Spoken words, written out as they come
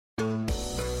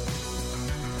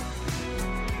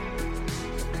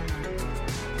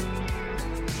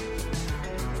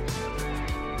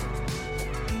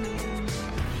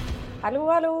Hallo,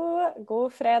 hallo.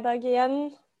 God fredag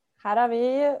igjen. Her er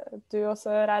vi. Du også,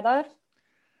 Reidar.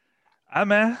 Jeg er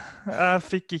med. Jeg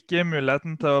fikk ikke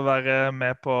muligheten til å være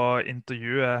med på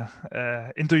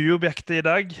intervjuobjektet i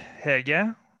dag. Hege.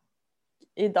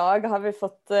 I dag har vi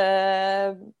fått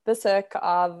besøk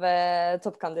av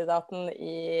toppkandidaten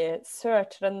i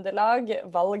Sør-Trøndelag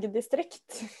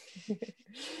valgdistrikt.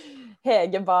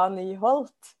 Hege Bae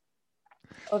Nyholt.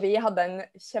 Og vi hadde en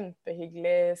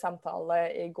kjempehyggelig samtale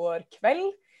i går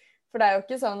kveld. For det er jo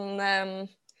ikke sånn...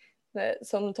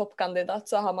 Som toppkandidat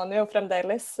så har man jo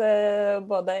fremdeles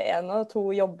både 1 og 2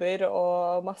 jobber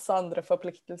og masse andre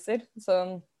forpliktelser. Så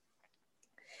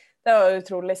det var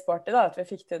utrolig sporty da, at vi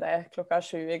fikk til det klokka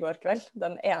 7 i går kveld.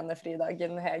 Den ene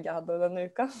fridagen Hege hadde denne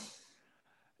uka.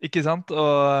 Ikke sant?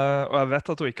 Og jeg vet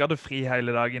at hun ikke hadde fri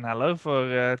hele dagen heller, for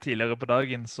tidligere på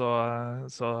dagen så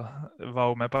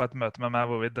var hun med på et møte med meg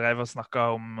hvor vi drev og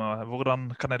snakket om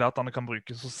hvordan kandidatene kan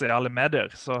bruke sosiale medier.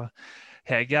 Så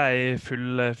Hege er i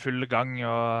full gang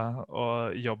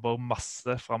og jobber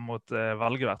masse frem mot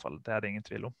valget i hvert fall. Det er det ingen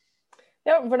tvil om.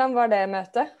 Ja, hvordan var det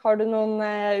møtet? Har du noen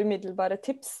umiddelbare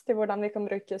tips til hvordan vi kan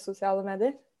bruke sosiale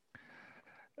medier?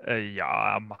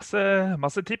 Ja,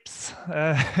 masse tips.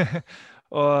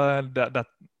 Og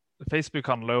Facebook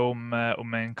handler jo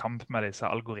om en kamp med disse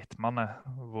algoritmene,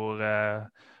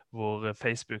 hvor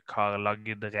Facebook har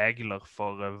laget regler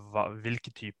for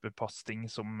hvilke type posting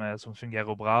som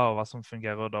fungerer bra, og hva som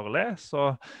fungerer dårlig.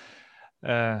 Så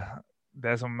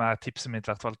det som er tipset mitt i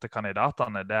hvert fall til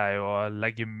kandidatene, det er jo å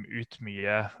legge ut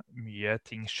mye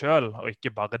ting selv, og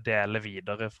ikke bare dele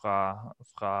videre fra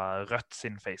Rødt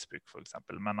sin Facebook for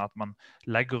eksempel, men at man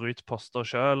legger ut poster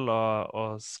selv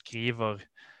og skriver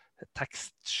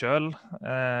tekst selv.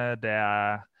 Det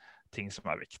er ting som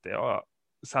er viktig. Og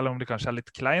selv om det kanskje er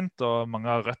litt kleint, og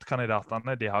mange av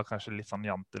Rødt-kandidatene, de har kanskje litt sånn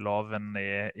janteloven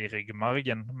i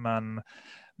ryggmargen,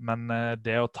 men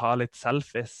det å ta litt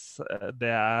selfies,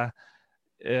 det er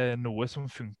noe som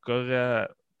funker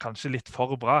kanskje litt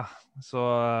for bra.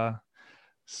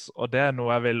 Og det er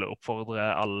noe jeg vil oppfordre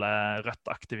alle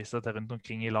Rødt-aktivister til rundt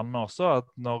omkring i landet også, at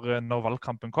når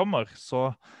valgkampen kommer,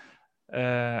 så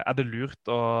er det lurt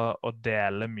å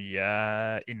dele mye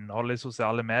innhold i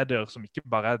sosiale medier, som ikke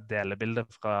bare er delebilder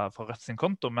fra Rødt sin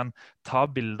konto, men ta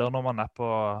bilder når man er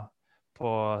på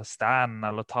stand,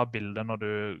 eller ta bilder når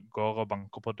du går og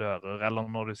banker på dører, eller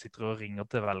når du sitter og ringer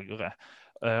til velgere.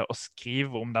 Og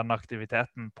skriv om den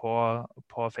aktiviteten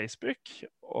på Facebook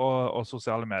og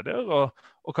sosiale medier,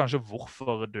 og kanskje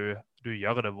hvorfor du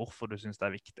gjør det, hvorfor du synes det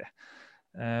er viktig.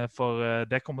 For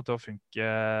det kommer til å funke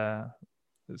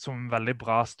som veldig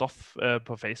bra stoff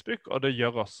på Facebook, og det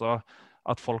gjør også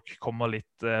at folk kommer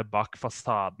litt bak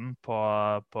fasaden på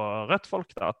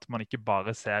Rødt-folk, at man ikke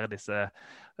bare ser disse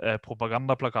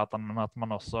propagandaplakatene, men at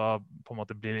man også på en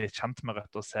måte blir litt kjent med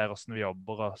Rødt og ser hvordan vi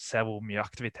jobber og ser hvor mye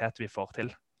aktivitet vi får til.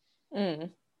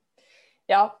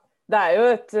 Ja, det er jo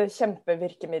et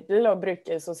kjempevirkemiddel å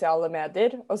bruke sosiale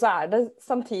medier, og så er det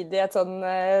samtidig et sånn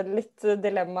litt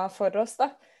dilemma for oss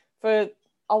da, for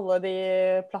alle de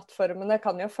plattformene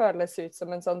kan jo føles ut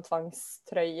som en sånn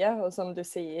tvangstrøye, og som du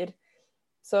sier,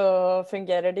 så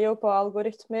fungerer de jo på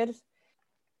algoritmer.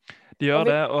 De gjør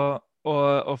det,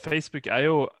 og Facebook er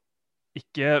jo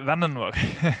ikke vennen vår.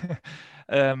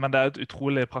 Men det er et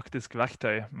utrolig praktisk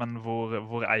verktøy, men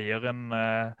hvor eieren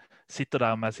sitter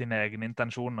der med sine egne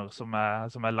intensjoner, som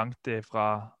er langt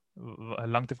ifra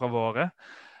våre.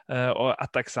 Og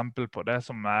et eksempel på det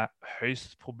som er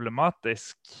høyst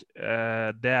problematisk,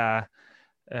 det er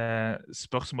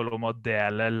spørsmålet om å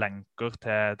dele lenker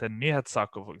til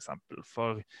nyhetssaker for eksempel.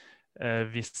 For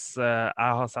hvis jeg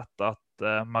har sett at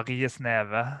Marie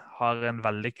Sneve har en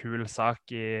veldig kul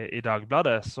sak i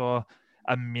Dagbladet, så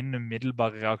er min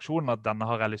umiddelbare reaksjon at denne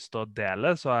har jeg lyst til å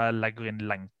dele, så jeg legger inn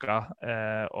lenker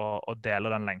og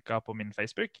deler den lenka på min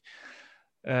Facebook.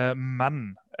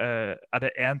 Men er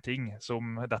det en ting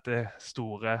som dette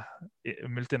store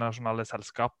multinasjonale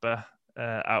selskapet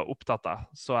er opptatt av,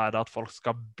 så er det at folk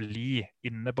skal bli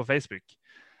inne på Facebook.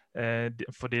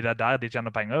 Fordi det er der de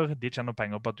tjener penger. De tjener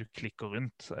penger på at du klikker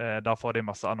rundt. Da får de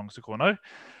masse annonsekroner.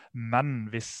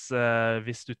 Men hvis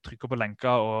du trykker på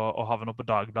lenka og havner på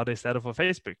Dagbladet i stedet for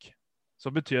Facebook,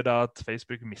 så betyr det at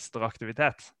Facebook mister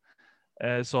aktivitet.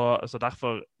 Så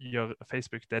derfor gjør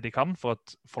Facebook det de kan for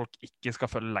at folk ikke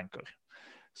skal følge lenker.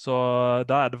 Så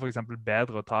da er det for eksempel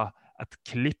bedre å ta et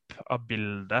klipp av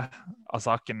bildet av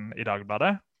saken i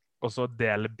Dagbladet, og så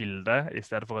dele bildet i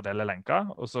stedet for å dele lenka,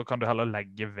 og så kan du heller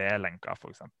legge ved lenka,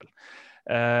 for eksempel.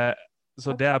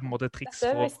 Så det er på en måte et triks for...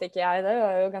 Dette visste ikke jeg, det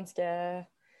var jo ganske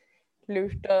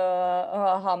lurt å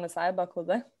ha med seg bak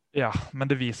hodet. Ja, men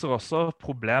det viser også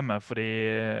problemet, fordi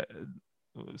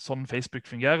sånn Facebook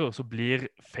fungerer, så blir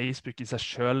Facebook i seg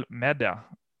selv media,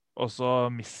 og så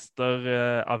mister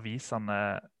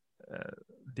avisene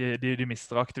de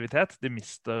mister aktivitet, de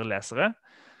mister lesere,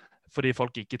 fordi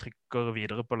folk ikke trykker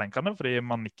videre på lenkene, fordi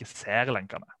man ikke ser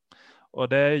lenkene.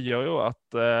 Og det gjør jo at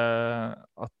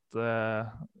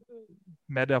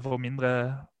media får mindre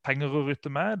penger å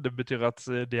rutte med. Det betyr at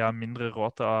de har mindre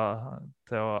råd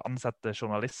til å ansette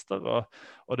journalister,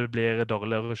 og det blir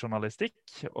dårligere journalistikk.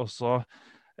 Og så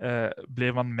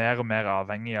blir man mer og mer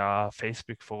avhengig av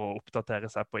Facebook for å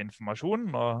oppdatere seg på informasjon.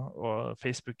 Og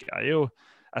Facebook er jo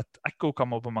et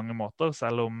ekkokammer på mange måter,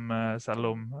 selv om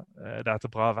det er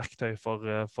et bra verktøy for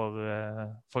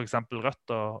eksempel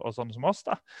Rødt og sånn som oss,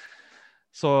 da.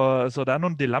 Så det er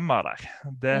noen dilemmaer der.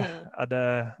 Det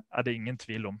er det ingen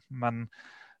tvil om. Men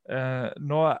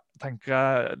nå tenker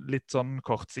jeg litt sånn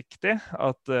kortsiktig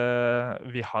at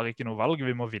vi har ikke noe valg.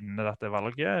 Vi må vinne dette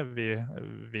valget. Vi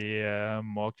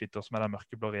må kvitte oss med den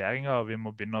mørkeblå regjeringen, og vi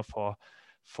må begynne å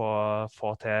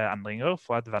få til endringer,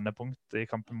 få et vendepunkt i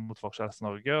kampen mot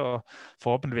Forskjells-Norge. Og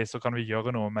forhåpentligvis så kan vi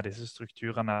gjøre noe med disse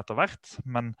strukturene etter hvert.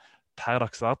 Men per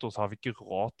dags dato så har vi ikke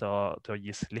råd til å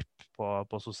gi slipp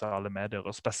på sosiale medier.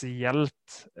 Og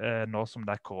spesielt nå som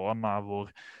det er korona,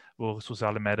 hvor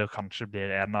sosiale medier kanskje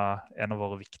blir en av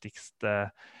våre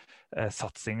viktigste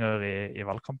satsinger i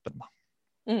valgkampen.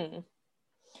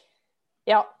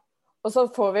 Ja, og så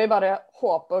får vi bare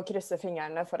håpe og krysse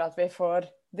fingrene for at vi får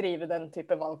drive den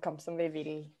type valgkamp som vi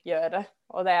vil gjøre.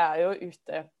 Og det er jo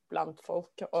ute blant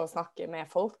folk og snakke med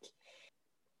folk.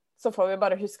 Så får vi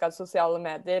bare huske at sosiale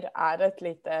medier er et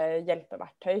lite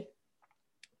hjelpeverktøy.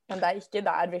 Men det er ikke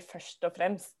der vi først og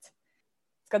fremst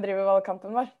skal drive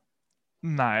valgkampen vår.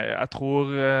 Nei, jeg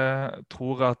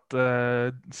tror at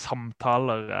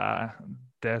samtaler er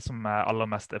det som er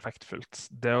aller mest effektfullt.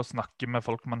 Det å snakke med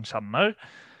folk man kjenner,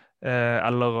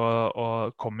 eller å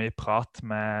komme i prat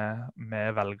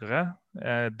med velgere,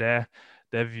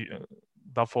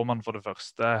 da får man for det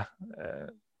første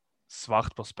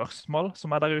svart på spørsmål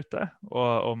som er der ute,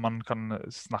 og man kan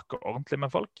snakke ordentlig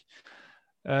med folk.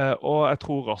 Og jeg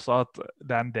tror også at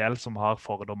det er en del som har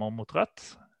fordommer mot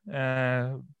Rødt,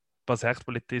 basert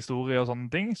på litt historie og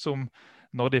sånne ting, som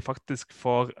når de faktisk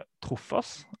får truffet oss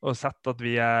og sett at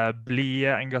vi er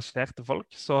blide, engasjerte folk,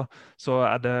 så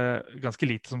er det ganske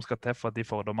lite som skal til for at de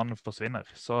fordommene forsvinner.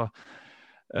 Så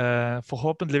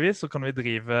forhåpentligvis så kan vi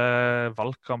drive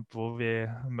valgkamp hvor vi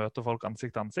møter folk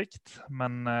ansikt til ansikt,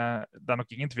 men det er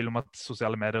nok ingen tvil om at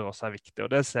sosiale medier også er viktig, og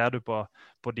det ser du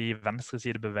på de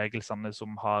venstresidebevegelsene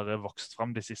som har vokst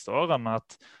fram de siste årene,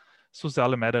 at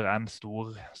sosiale medier er en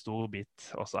stor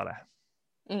bit også av det.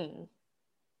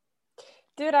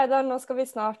 Du, Reidar, nå skal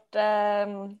vi snart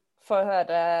få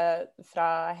høre fra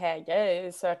Hege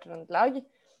i Sør-Trøndelag.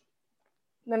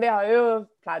 Men vi har jo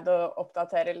pleid å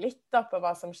oppdatere litt da, på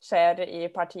hva som skjer i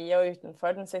partiet og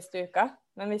utenfor den siste uka.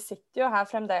 Men vi sitter jo her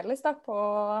fremdeles da,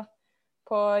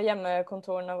 på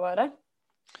hjemmekontorene våre.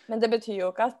 Men det betyr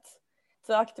jo ikke at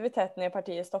aktiviteten i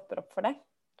partiet stopper opp for det.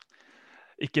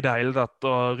 Ikke det hele tatt.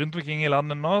 Og rundt omkring i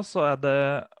landet nå så er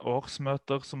det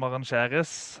årsmøter som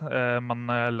arrangeres. Man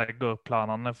legger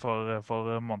planene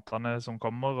for månedene som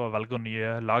kommer og velger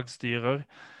nye lagstyrer.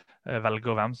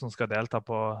 Velger hvem som skal delta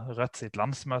på Rødt sitt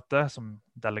landsmøte som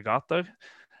delegater.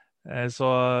 Så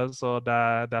det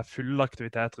er full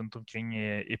aktivitet rundt omkring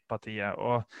i partiet.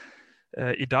 Og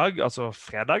i dag, altså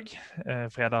fredag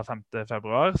 5.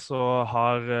 februar, så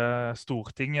har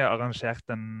Stortinget arrangert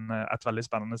et veldig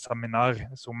spennende seminar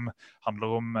som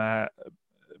handler om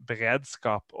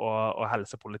beredskap og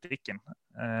helsepolitikken.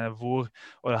 Og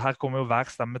her kommer jo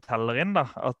hver stemme teller inn, da,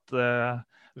 at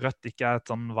Rødt ikke er et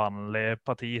sånn vanlig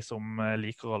parti som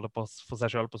liker å holde for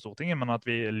seg selv på Stortinget, men at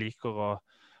vi liker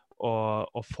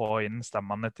å få inn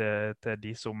stemmene til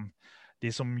de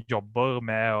som jobber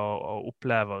med og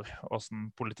opplever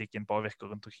hvordan politikken påvirker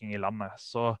rundt omkring i landet.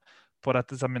 Så på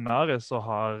dette seminaret så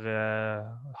har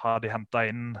de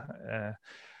hentet inn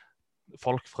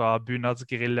folk fra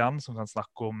bunadsgeriljaen som kan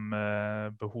snakke om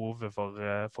behovet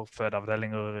for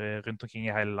fødeavdelinger rundt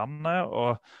omkring i hele landet,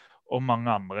 og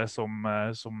mange andre som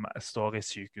står i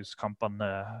sykehuskampene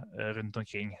rundt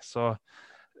omkring. Så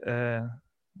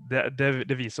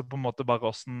det viser på en måte bare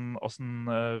hvordan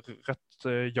Rødt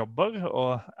jobber,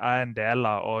 og er en del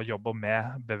av å jobbe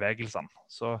med bevegelsene.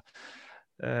 Så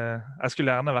jeg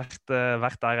skulle gjerne vært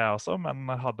der jeg også,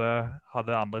 men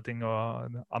hadde andre ting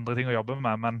å jobbe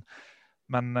med.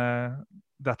 Men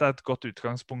dette er et godt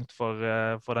utgangspunkt for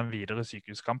den videre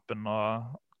sykehuskampen,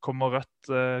 og kommer Rødt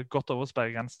godt over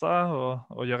sperregrensa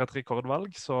og gjør et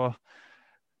rekordvalg, så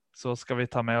så skal vi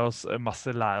ta med oss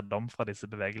masse lærdom fra disse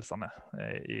bevegelsene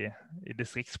i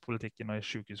distriktspolitikken og i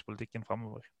sykehuspolitikken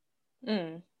fremover.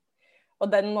 Og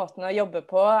den måten å jobbe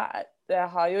på, det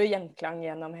har jo gjenklang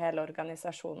gjennom hele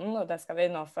organisasjonen, og det skal vi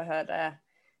nå få høre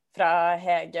fra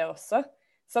Hege også,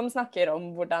 som snakker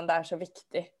om hvordan det så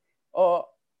viktig å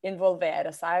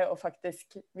involvere seg og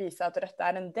faktisk vise at Rødt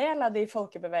en del av de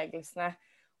folkebevegelsene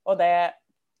og det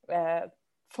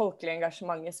folkelige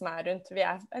engasjementet som rundt. Vi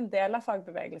en del av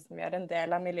fagbevegelsen, vi en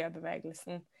del av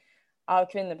miljøbevegelsen, av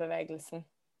kvinnebevegelsen,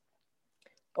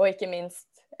 og ikke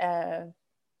minst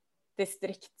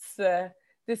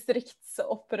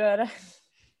distriktsopprøret.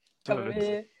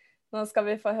 Nå skal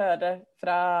vi få høre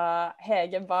fra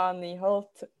Hege Bae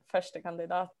Nyholt,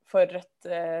 førstekandidat for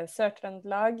Rødt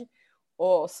Sør-Trøndelag,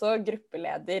 og også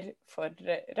gruppeleder for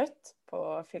Rødt på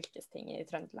fylkestinget i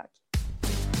Trøndelag.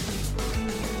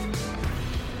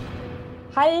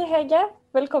 Hei Hege,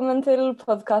 velkommen til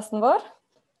podcasten vår.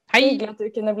 Hei. Hyggelig at du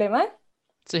kunne bli med.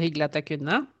 Så hyggelig at jeg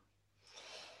kunne.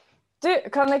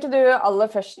 Kan ikke du aller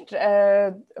først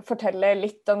fortelle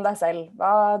litt om deg selv?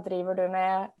 Hva driver du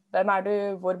med? Hvem du?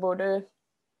 Hvor bor du?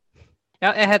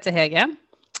 Ja, jeg heter Hege.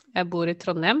 Jeg bor i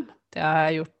Trondheim. Det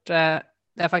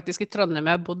er faktisk i Trondheim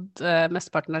jeg har bodd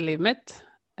mesteparten av livet mitt.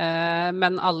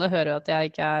 Men alle hører jo at jeg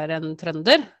ikke en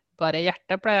trønder. Bare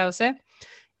hjertet, pleier jeg å si.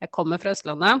 Jeg kommer fra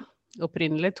Østlandet,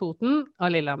 opprinnelig Toten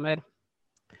og Lillehammer.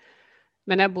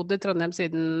 Men jeg har bodd i Trondheim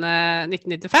siden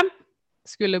 1995.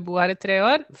 Skulle bo her i 3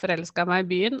 år, forelsket meg i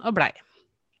byen og blei.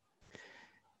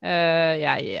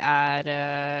 Jeg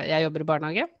jobber i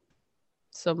barnehage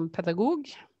som pedagog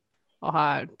og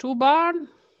har 2 barn.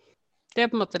 Det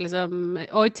på en måte liksom,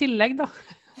 og i tillegg da,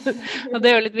 og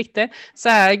det jo litt viktig, så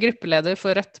jeg gruppeleder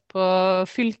for Rødt på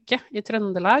fylket i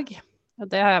Trøndelag. Og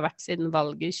det har jeg vært siden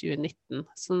valget i 2019.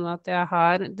 Sånn at jeg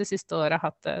har det siste året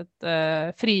hatt et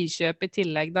frikjøp i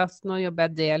tillegg da. Så nå jobber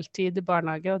jeg deltid i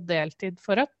barnehage og deltid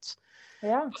for Rødt.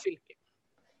 Ja. På fylket.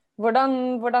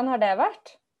 Hvordan har det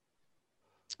vært?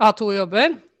 Ha 2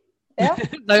 jobber? Ja.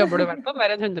 Da jobber du i hvert fall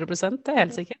mer enn 100%, det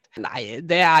helt sikkert. Nei,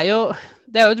 det jo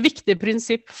et viktig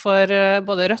prinsipp for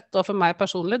både Rødt og for meg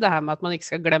personlig, det her med at man ikke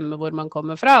skal glemme hvor man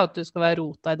kommer fra, at du skal være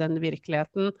rota i den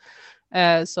virkeligheten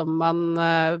som man,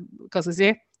 hva skal jeg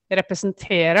si,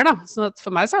 representerer da. Så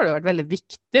for meg så har det vært veldig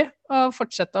viktig å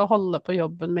fortsette å holde på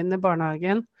jobben min i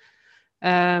barnehagen.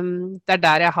 Det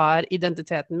der jeg har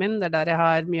identiteten min, det der jeg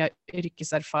har mye av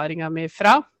yrkeserfaringen min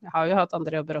fra. Jeg har jo hatt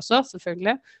andre jobber også,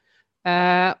 selvfølgelig.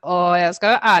 Og jeg skal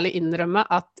jo ærlig innrømme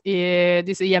at i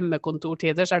disse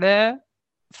hjemmekontortider så det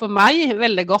for meg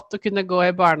veldig godt å kunne gå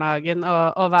i barnehagen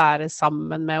og være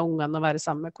sammen med ungene og være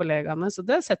sammen med kollegaene, så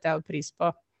det setter jeg jo pris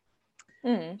på.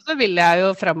 Så vil jeg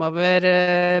jo fremover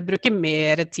bruke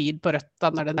mer tid på Rødt da,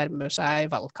 når det nærmer seg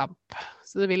valgkamp.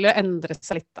 Så det vil jo endre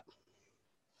seg litt da.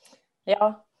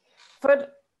 Ja, for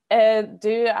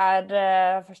du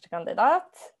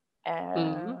førstekandidat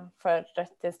for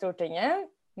Rødt i Stortinget,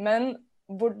 men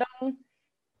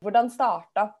hvordan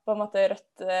startet på en måte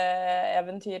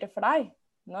Rødt-eventyret for deg?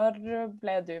 Når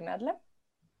ble du medlem?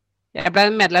 Jeg ble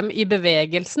medlem i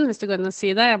bevegelsen, hvis det går an å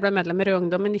si det. Jeg ble medlem i Rød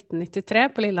Ungdom i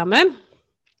 1993 på Lillehammer.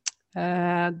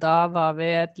 Da var vi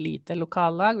et lite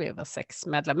lokallag, vi var 6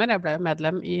 medlemmer. Jeg ble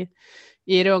medlem i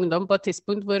Rød Ungdom på et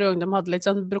tidspunkt hvor Rød Ungdom hadde litt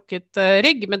sånn brukket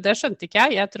rygg, men det skjønte ikke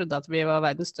jeg. Jeg trodde at vi var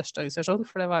verdens største organisasjon,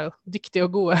 for det var jo dyktige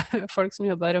og gode folk som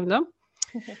jobbet i Rød Ungdom.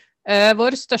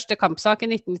 Vår største kampsak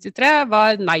i 1993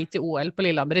 var nei til OL på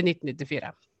Lillehammer i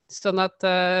 1994. Sånn at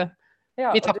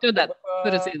vi tappte jo den,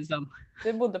 for å si det sånn. Du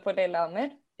bodde på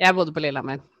Lillehammer? Jeg bodde på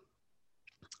Lillehammer.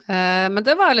 Men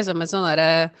det var liksom en sånn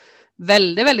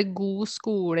veldig, veldig god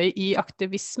skole i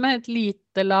aktivisme. Et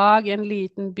lite lag i en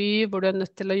liten by hvor du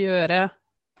nødt til å gjøre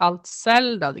alt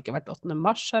selv. Det hadde ikke vært 8.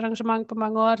 mars-arrangement på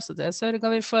mange år, så det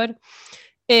sørget vi for.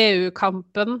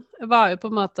 EU-kampen var jo på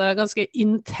en måte ganske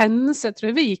intens. Jeg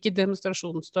tror vi gikk i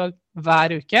demonstrasjonstog hver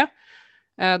uke.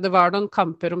 Det var noen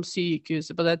kamper om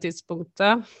sykehuset på det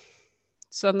tidspunktet.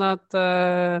 Sånn at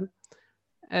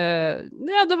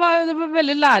ja, det var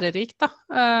veldig lærerikt da,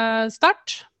 start,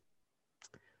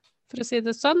 for å si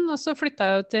det sånn. Og så flyttet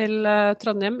jeg jo til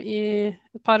Trondheim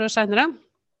et par år senere,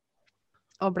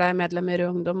 og ble medlem i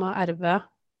Rød Ungdom og RV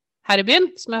her i byen,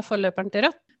 som forløperen til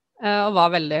Rødt, og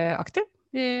var veldig aktiv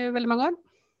i veldig mange år.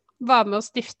 Var med å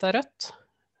stifte Rødt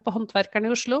på Håndverkerne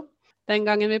i Oslo. Den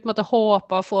gangen vi på en måte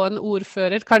håpet å få en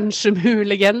ordfører, kanskje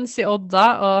muligens i Odda,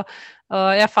 og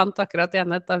jeg fant akkurat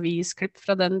igjen et avisklipp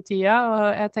fra den tida,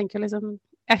 og jeg tenker liksom,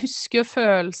 jeg husker jo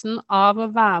følelsen av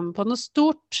å være med på noe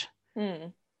stort.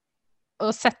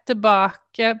 og sett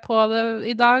tilbake på det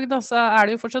i dag, da, så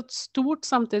det jo fortsatt stort,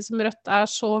 samtidig som Rødt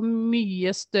så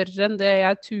mye større enn det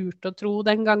jeg turte å tro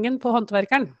den gangen på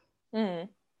Håndverkeren.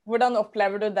 Hvordan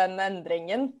opplever du den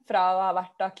endringen fra å ha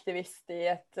vært aktivist i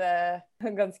et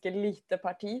ganske lite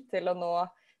parti til å nå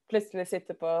plutselig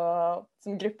sitte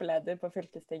som gruppeleder på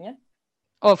fylkestinget?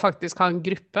 Og faktisk ha en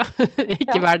gruppe,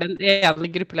 ikke være den ene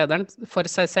gruppelederen for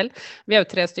seg selv. Vi jo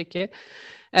 3 stykker.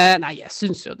 Nei, jeg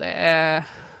synes jo det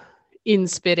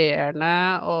inspirerende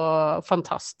og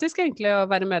fantastisk egentlig å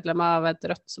være medlem av et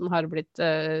Rødt som har blitt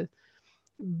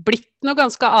noe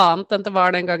ganske annet enn det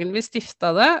var den gangen vi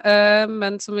stiftet det,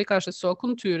 men som vi kanskje så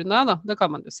konturene av, da, det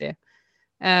kan man jo si.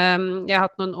 Jeg har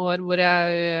hatt noen år hvor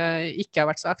jeg ikke har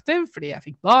vært så aktiv, fordi jeg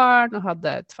fikk barn og hadde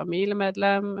et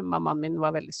familiemedlem, mammaen min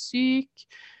var veldig syk,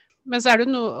 men så det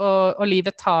jo noe, og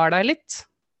livet tar deg litt,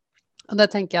 og det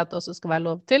tenker jeg at det også skal være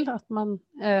lov til, at man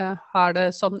har det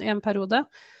sånn i en periode,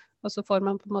 og så får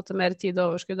man på en måte mer tid og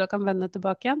overskudd og kan vende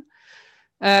tilbake igjen.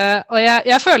 Og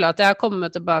jeg føler at jeg har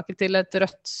kommet tilbake til et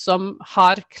Rødt som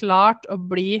har klart å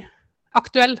bli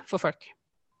aktuell for folk.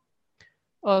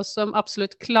 Og som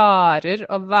absolutt klarer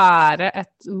å være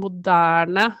et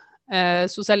moderne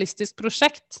sosialistisk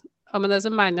prosjekt. Og med det så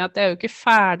mener jeg at det jo ikke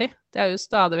ferdig, det jo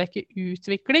stadig vekk i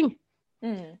utvikling.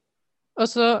 Og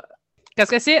så, hva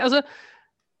skal jeg si, altså,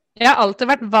 jeg har alltid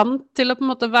vært vant til å på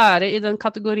en måte være i den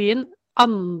kategorien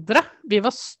andre. Vi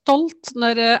var stolt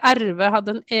når RV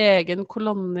hadde en egen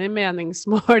kolonne i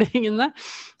meningsmålingene,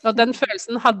 og den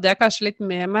følelsen hadde jeg kanskje litt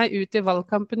med meg ut i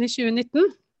valgkampen i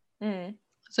 2019.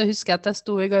 Så husker jeg at jeg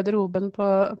sto i garderoben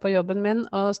på jobben min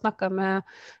og snakket med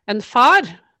en far,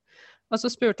 og så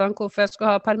spurte han hvorfor jeg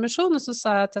skulle ha permisjon, og så sa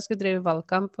jeg at jeg skulle drive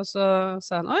valgkamp, og så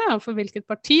sa han, ja, for hvilket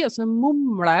parti? Og så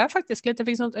mumlet jeg faktisk litt, jeg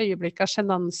fikk sånn et øyeblikk av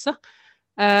sjenanse.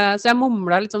 Så jeg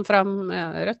mumlet litt sånn fram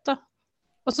Rødt da.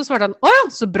 Og så svarte han, ja,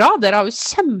 så bra, dere har jo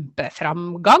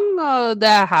kjempeframgang, og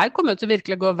det her kommer jo til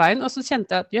virkelig å gå veien. Og så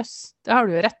kjente jeg at, jøss, det har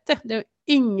du jo rett i. Det jo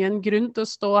ingen grunn til å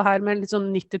stå her med litt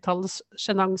sånn 90-talls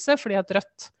sjenanse, fordi at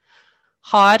Rødt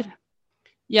har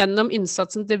gjennom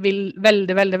innsatsen til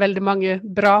veldig, veldig, veldig mange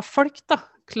bra folk da,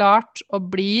 klart å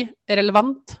bli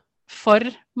relevant for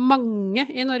mange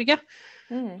i Norge.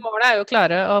 Målet jo å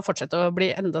klare å fortsette å bli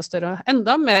enda større,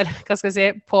 enda mer, hva skal jeg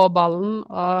si, på ballen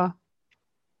og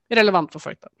relevant for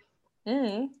folk da.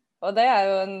 Og det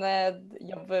jo en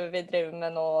jobb vi driver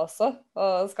med nå også,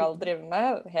 og skal drive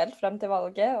med helt frem til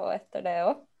valget og etter det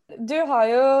også. Du har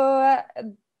jo,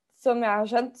 som jeg har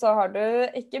skjønt, så har du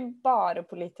ikke bare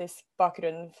politisk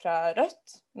bakgrunn fra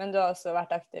Rødt, men du har også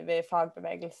vært aktiv i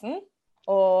fagbevegelsen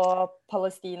og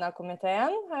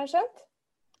Palestina-komiteen, har jeg skjønt?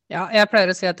 Ja, jeg pleier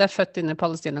å si at jeg født inn i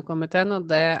Palestina-komiteen, og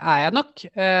det jeg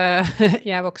nok.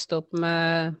 Jeg vokste opp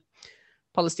med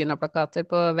Palestina-plakater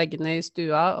på veggene i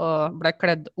stua, og ble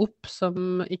kledd opp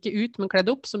som, ikke ut, men kledd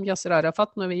opp som Yasser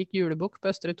Arafat når vi gikk julebukk på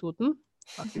Østre Toten.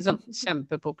 Sånn,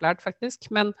 kjempepopulært faktisk,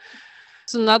 men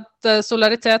sånn at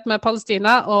solidaritet med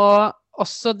Palestina, og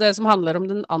også det som handler om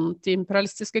den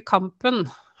antiimperialistiske kampen,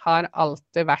 har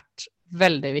alltid vært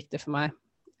veldig viktig for meg.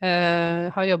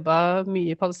 Har jobbet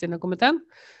mye i Palestina-komiteen,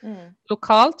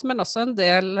 lokalt, men også en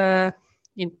del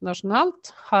internasjonalt,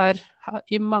 har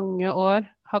i mange år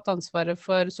hatt ansvaret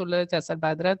for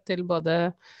solidaritetsarbeidere til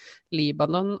både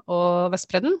Libanon og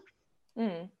Vestbredden.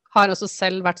 Har også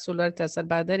selv vært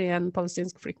solidaritetsarbeider i en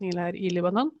palestinsk flyktningleir i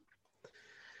Libanon.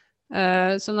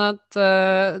 Sånn at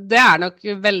det nok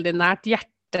veldig nært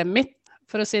hjertet mitt,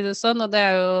 for å si det sånn, og det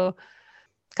jo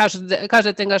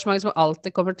kanskje et engasjement som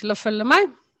alltid kommer til å følge meg.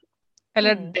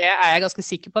 Eller det jeg ganske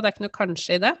sikker på, det ikke noe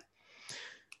kanskje i det.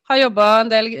 Har jobbet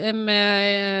en del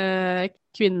med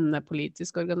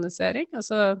kvinnepolitisk organisering,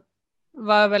 altså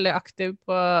var veldig aktiv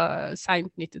på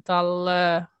sent 90-tall,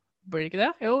 blir det ikke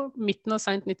det? Jo, midten av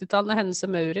sent 90-tall, når Hennes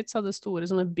og Mauritz hadde store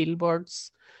sånne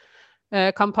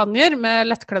billboards-kampanjer med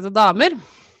lettkledde damer.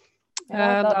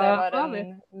 Ja, det var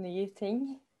en ny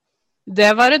ting.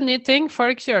 Det var en ny ting.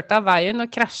 Folk kjørte av veien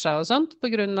og krasjet og sånt på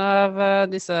grunn av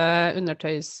disse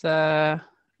undertøyskampanjer.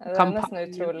 Det nesten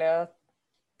utrolig å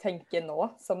tenke nå,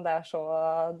 som det så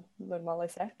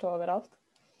normalisert overalt.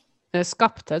 Det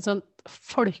skapte et sånt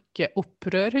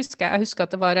folkeopprør, husker jeg. Jeg husker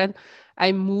at det var en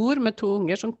mor med 2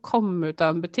 unger som kom ut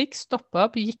av en butikk, stoppet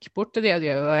opp, gikk bort til de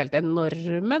jo helt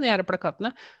enorme, de her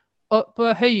plakatene, og på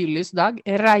høylys dag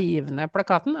reiv ned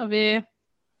plakaten, og vi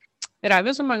reiv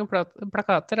jo så mange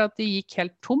plakater at de gikk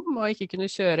helt tom og ikke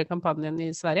kunne kjøre kampanjen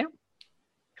i Sverige.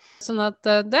 Sånn at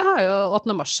det har jo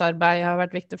 8. mars-arbeid har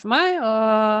vært viktig for meg,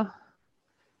 og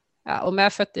Ja, om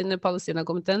jeg født inn i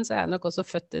Palestina-komiteen, så jeg nok også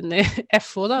født inn i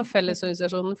FO, da,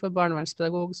 Fellesorganisasjonen for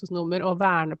barnevernspedagog, sosionomer og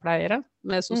vernepleiere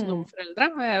med sosionomforeldre.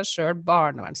 Og jeg selv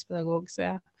barnevernspedagog, så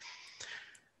jeg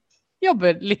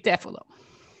jobber litt i FO da.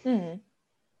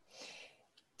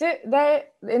 Det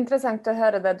interessant å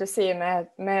høre det du sier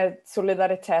med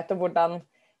solidaritet og hvordan,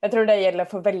 jeg tror det gjelder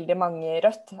for veldig mange i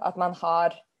Rødt, at man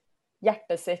har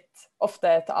hjertet sitt ofte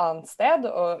et annet sted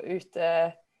og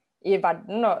ute i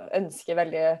verden og ønsker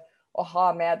veldig å ha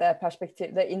med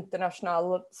det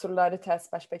internasjonale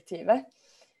solidaritetsperspektivet.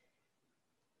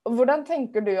 Hvordan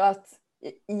tenker du at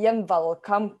i en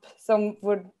valgkamp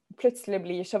hvor plutselig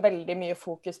blir så veldig mye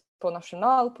fokus på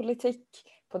nasjonalpolitikk,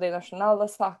 på de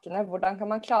nasjonale sakene, hvordan kan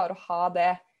man klare å ha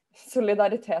det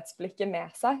solidaritetsblikket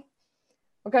med seg?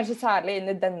 Og kanskje særlig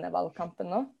inn i denne valgkampen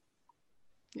nå?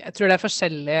 Jeg tror det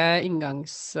forskjellige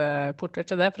inngangsporter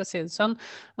til det, for å si det sånn.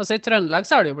 Også i Trøndelag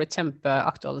så har det jo blitt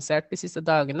kjempeaktualisert de siste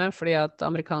dagene, fordi at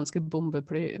amerikanske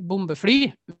bombefly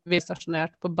blir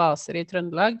stasjonert på baser i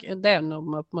Trøndelag. Det er noe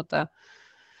med på en måte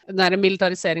den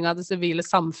militariseringen av det sivile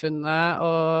samfunnet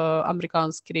og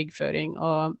amerikansk krigføring.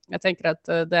 Og jeg tenker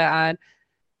at det er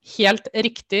helt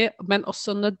riktig, men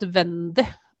også nødvendig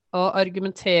å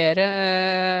argumentere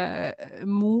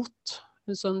mot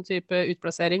en sånn type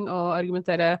utplassering og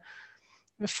argumentere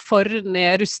for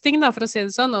nedrusting, da, for å si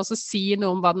det sånn, og så si noe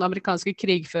om hva den amerikanske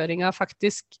krigføringen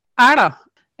faktisk da.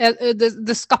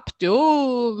 Det skapte jo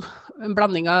en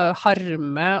blanding av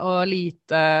harme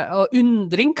og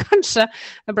undring kanskje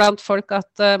blant folk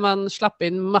at man slapp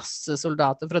inn masse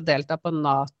soldater for å delta på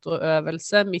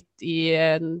NATO-øvelse midt i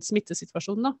en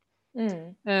smittesituasjon da.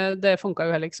 Det funket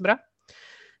jo heller ikke så bra.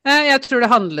 Jeg tror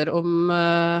det handler om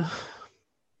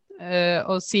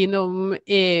å si noe om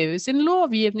EU sin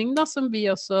lovgivning da, som vi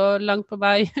også langt på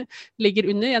vei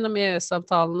ligger under gjennom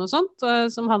EØS-avtalen og sånt,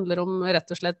 som handler om rett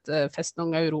og slett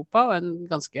Festning Europa og en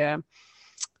ganske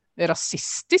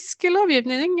rasistisk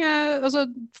lovgivning. Altså,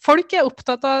 folk er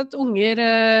opptatt av at unger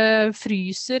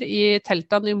fryser i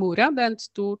teltene i Moria. Det er et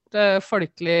stort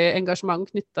folkelig engasjement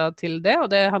knyttet til det, og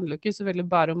det handler jo ikke så veldig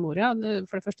bare om Moria.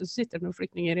 For det første så sitter det noen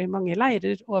flyktninger i mange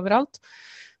leirer overalt.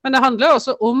 Men det handler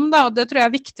også om, da, og det tror jeg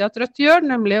er viktig at Rødt gjør,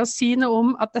 nemlig å si noe om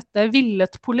at dette er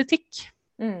villet politikk.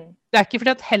 Det er ikke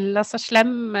fordi at Hellas er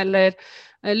slem eller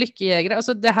lykkejegere.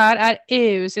 Altså, det her er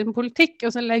EU sin politikk,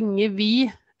 og så lenge vi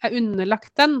er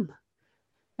underlagt den,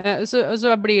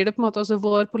 så blir det på en måte også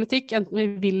vår politikk, enten vi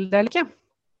vil det eller ikke.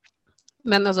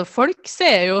 Men altså, folk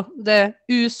ser jo det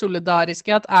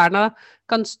usolidariske at Erna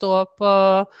kan stå på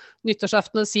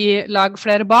nyttårsaften og si «lag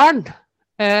flere barn»,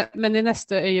 men i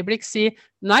neste øyeblikk si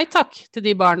nei takk til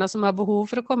de barna som har behov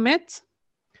for å komme hit.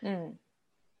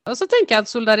 Og så tenker jeg at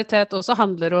solidaritet også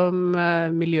handler om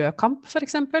miljøkamp, for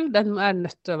eksempel. Den er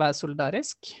nødt til å være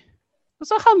solidarisk. Og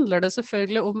så handler det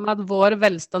selvfølgelig om at vår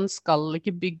velstand skal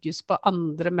ikke bygges på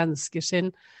andre menneskers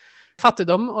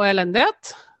fattigdom og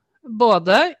elendighet,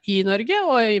 både i Norge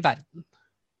og i verden.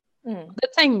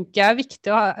 Det tenker jeg er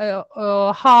viktig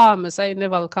å ha med seg inn i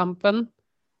valgkampen,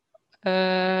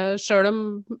 selv om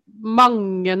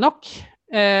mange nok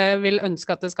vil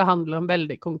ønske at det skal handle om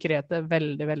veldig konkrete,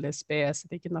 veldig, veldig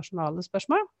spesifikke nasjonale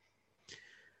spørsmål.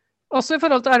 Også i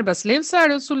forhold til arbeidsliv så er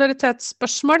det jo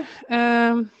solidaritetsspørsmål.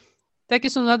 Det er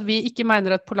ikke sånn at vi ikke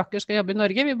mener at polakker skal jobbe i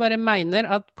Norge, vi bare mener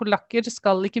at polakker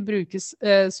skal ikke brukes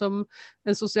som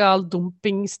en sosial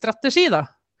dumpingstrategi da.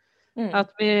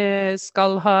 At vi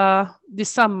skal ha de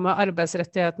samme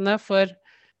arbeidsrettighetene for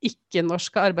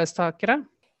ikke-norske arbeidstakere.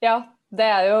 Ja, det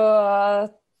er jo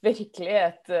virkelig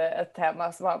et tema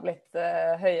som har blitt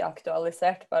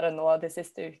høyaktualisert bare nå de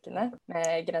siste ukene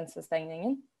med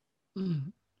grensestengningen.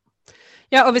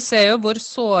 Ja, og vi ser jo hvor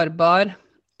sårbar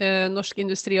norsk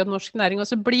industri og norsk næring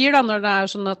også blir da, når det er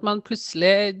sånn at man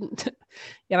plutselig,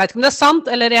 jeg vet ikke om det er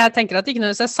sant, eller jeg tenker at det ikke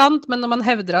nødvendigvis er sant, men når man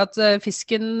hevder at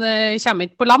fisken kommer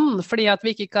ikke på land, fordi at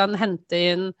vi ikke kan hente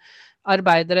inn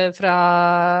arbeidere fra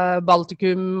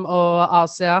Baltikum og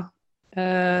Asia,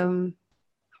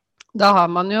 da har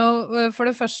man jo for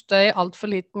det første i alt for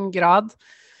liten grad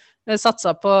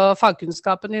satset på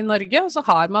fagkunnskapen i Norge, og så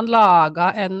har man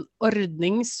laget en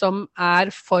ordning som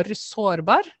er for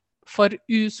sårbar, for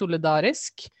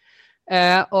usolidarisk,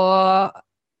 og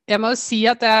jeg må si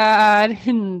at jeg er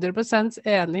 100%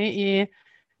 enig i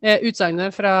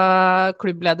utsagnet fra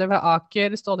klubbleder ved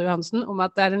Aker, Ståle Johansen, om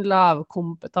at det er en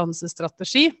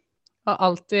lavkompetansestrategi å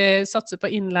alltid satse på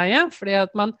innleie, fordi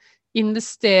at man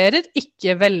investerer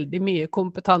ikke veldig mye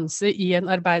kompetanse i en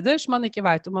arbeider som man ikke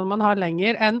vet om man har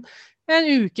lenger enn en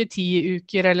uke, 10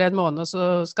 uker eller en måned,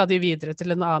 så skal de videre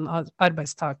til en annen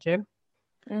arbeidstaker.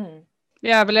 Vi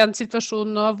er vel i en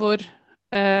situasjon nå hvor,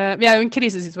 vi er jo i en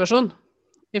krisesituasjon,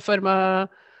 i form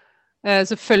av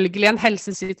selvfølgelig en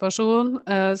helsesituasjon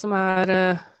som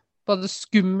både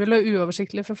skummel og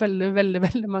uoversiktlig for veldig, veldig,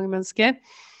 veldig mange mennesker.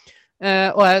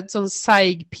 Og et sånn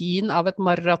seigpin av et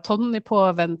maraton i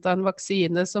påvente av en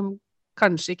vaksine som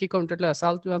kanskje ikke kommer til å løse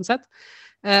alt uansett.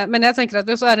 Men jeg tenker at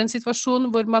det også en situasjon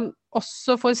hvor man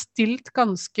også får stilt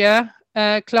ganske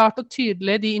klart og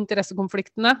tydelig de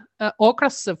interessekonfliktene og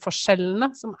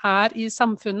klasseforskjellene som i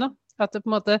samfunnet. At det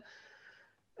på en måte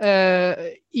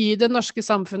i det norske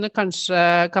samfunnet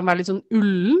kanskje kan være litt sånn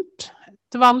ullent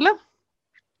til vanlig.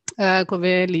 Hvor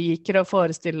vi liker å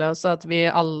forestille oss at vi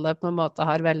alle på en måte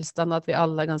har velstand, at vi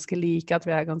alle ganske like, at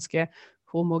vi ganske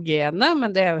homogene,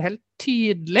 men det jo helt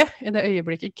tydelig i det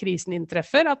øyeblikket krisen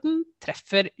inntreffer, at den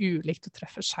treffer ulikt og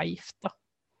treffer skjevt da.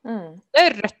 Det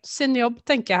Rødt sin jobb,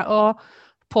 tenker jeg,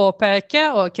 å påpeke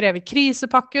og kreve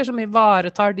krisepakker som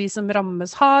ivaretar de som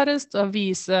rammes hardest, og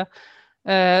vise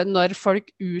når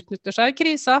folk utnytter seg i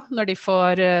krisa, når de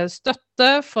får støtte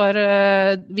for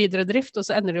videre drift, og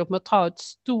så ender de opp med å ta ut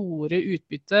store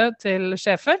utbytte til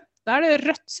sjefer. Da det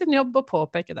Rødt sin jobb å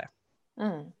påpeke det.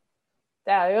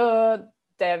 Det jo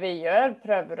det vi gjør,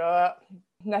 prøver å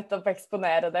nettopp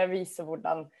eksponere det, vise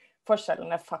hvordan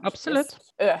forskjellene faktisk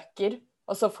øker,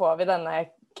 og så får vi denne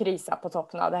krisa på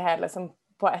toppen av det hele, som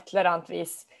på et eller annet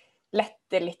vis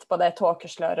letter litt på det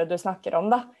tåkesløret du snakker om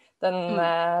da. Den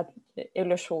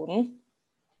illusjonen.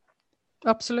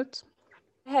 Absolutt.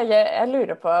 Hege, jeg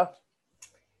lurer på,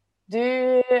 du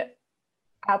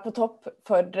på topp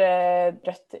for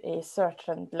Rødt i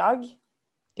Sør-Trøndelag.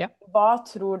 Ja. Hva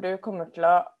tror du kommer til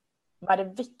å være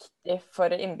viktig for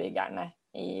innbyggerne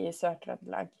i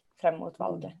Sør-Trøndelag frem mot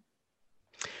valget?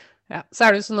 Ja,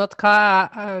 så det jo sånn at hva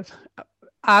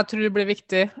jeg tror det blir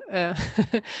viktig,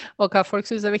 og hva folk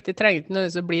synes viktig, trenger ikke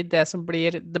nødvendigvis å bli det som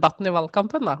blir debatten i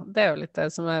valgkampen da. Det jo litt det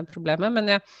som problemet, men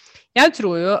jeg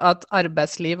tror jo at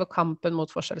arbeidsliv og kampen mot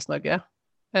Forskjells-Norge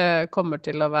kommer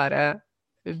til å være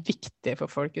viktig for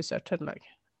folk i Sør-Trøndelag.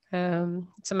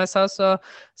 Som jeg sa, så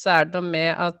det noe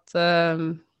med at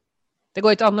det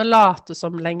går ikke an å late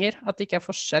som lenger at det ikke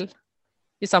forskjell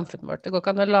i samfunnet vårt. Det går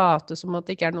ikke an å late som at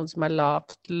det ikke noen som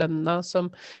lavt lønna,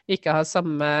 som ikke har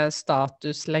samme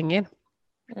status lenger.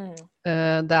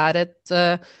 Det et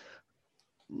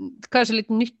kanskje litt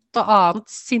nytt og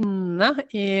annet sinne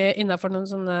innenfor noen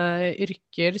sånne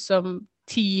yrker som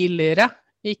tidligere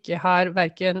ikke har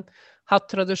hverken hatt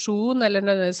tradisjon eller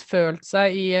nødvendigvis følt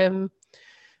seg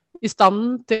i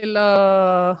stand til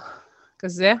å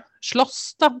slåss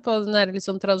da, på den litt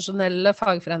sånn tradisjonelle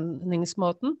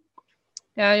fagforeningsmåten.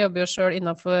 Jeg jobber jo selv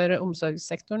innenfor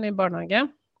omsorgssektoren i barnehage,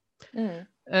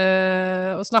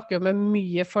 og snakker jo med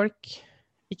mye folk,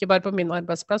 ikke bare på min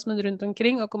arbeidsplass, men rundt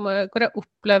omkring, og hvor jeg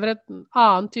opplever en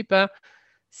annen type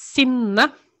sinne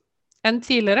enn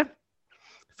tidligere.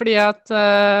 Fordi at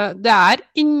det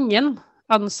ingen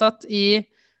ansatt i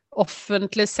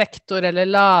offentlig sektor eller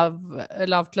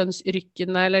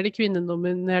lavtlønnsyrkene eller de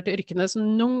kvinnedominerte yrkene som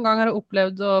noen gang har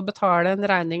opplevd å betale en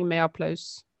regning med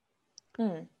applaus.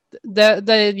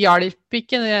 Det hjalp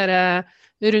ikke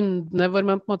de rundene hvor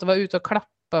man på en måte var ute og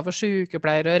klappa for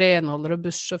sykepleiere og renholdere og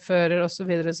bussjåfører og så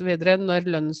videre, når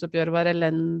lønnsoppgjøret var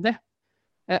elendig,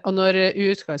 og når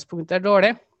utgangspunktet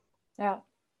dårlig. Ja.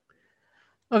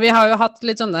 Og vi har jo hatt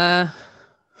litt sånne,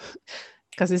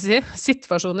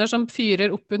 situasjoner som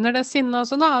fyrer opp under det sinnet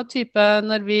også da, type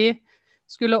når vi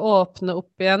skulle åpne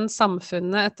opp igjen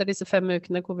samfunnet etter disse 5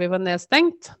 ukene hvor vi var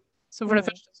nedstengt. Så for det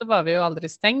første så var vi jo aldri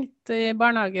stengt i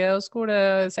barnehage- og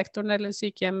skolesektoren eller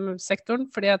sykehjemsektoren,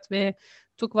 fordi at vi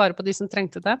tok vare på de som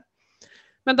trengte det.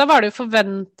 Men da var det jo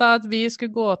forventet at vi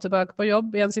skulle gå tilbake på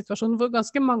jobb i en situasjon hvor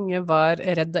ganske mange var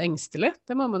redde og engstelige.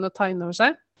 Det må man jo ta inn over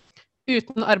seg.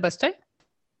 Uten arbeidstøy.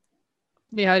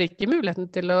 Vi har ikke muligheten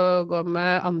til å gå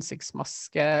med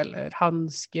ansiktsmaske eller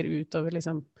hansker utover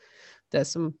liksom det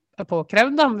som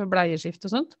påkrevd da, med bleieskift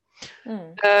og sånt.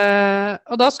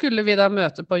 Og da skulle vi da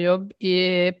møte på jobb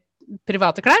i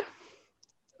private klær,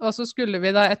 og så skulle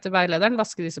vi da etter veilederen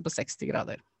vaske disse på 60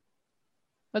 grader.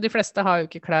 Og de fleste har jo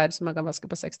ikke klær som man kan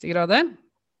vaske på 60 grader.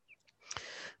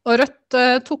 Og Rødt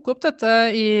tok opp dette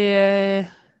i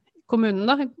kommunen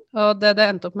da, og det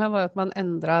endte opp med var at man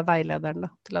endret veilederen da,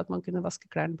 til at man kunne vaske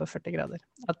klærne på 40 grader.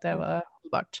 At det var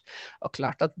holdbart. Og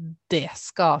klart at det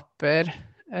skaper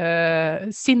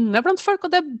sinne blant folk,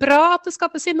 og det bra at det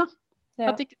skaper sinne.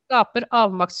 Ja. At det ikke skaper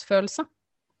avmaktsfølelse.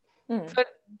 For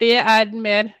det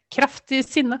mer kraftig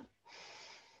sinne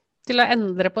til å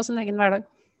endre på sin egen hverdag.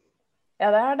 Ja,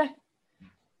 det det.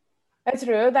 Jeg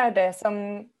tror jo det det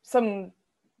som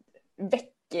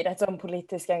vekker et sånn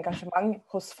politisk engasjement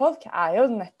hos folk, jo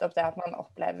nettopp det at man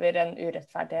opplever en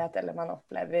urettferdighet, eller man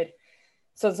opplever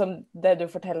sånn som det du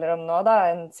forteller om nå,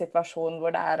 da, en situasjon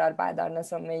hvor det arbeiderne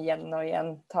som igjen og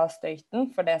igjen tar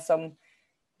støyten for det som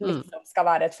liksom skal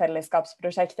være et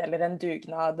fellesskapsprosjekt, eller en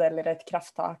dugnad, eller et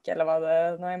krafttak, eller hva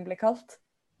det nå enn blir kalt.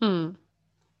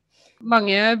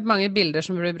 Mange bilder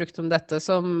som blir brukt om dette,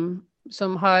 som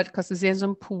har, hva skal jeg si, en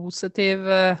sånn positiv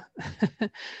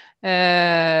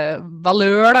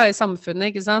valør da, i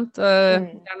samfunnet, ikke sant?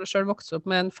 Jeg har selv vokst opp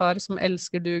med en far som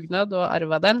elsker dugnad og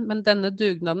arvet den, men denne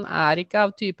dugnaden ikke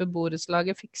av type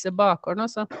borettslaget fikse bakgården,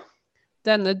 altså.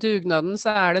 Denne dugnaden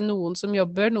så det noen som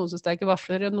jobber, noen som steker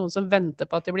vafler, og noen som venter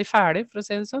på at de blir ferdig, for å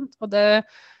si det sånn. Og det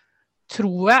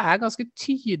tror jeg ganske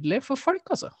tydelig for folk,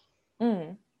 altså.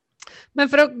 Men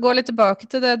for å gå litt tilbake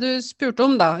til det du spurte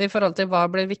om da, i forhold til hva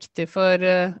ble viktig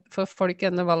for folk i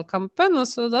denne valgkampen, og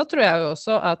så da tror jeg jo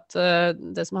også at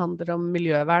det som handler om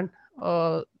miljøvern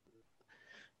og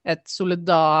et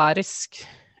solidarisk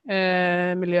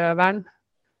miljøvern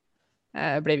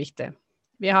ble viktig.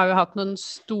 Vi har jo hatt noen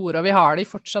store, og vi har det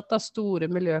fortsatt da, store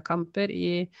miljøkamper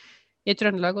i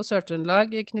Trøndelag og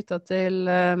Sør-Trøndelag knyttet til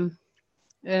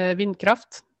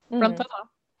vindkraft, blant annet.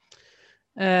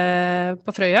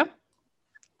 På Frøya,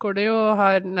 hvor det jo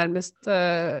har nærmest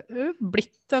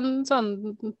blitt en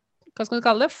sånn, hva skal man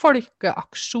kalle det,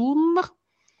 folkeaksjon da.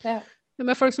 Ja.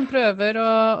 Med folk som prøver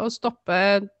å stoppe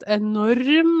et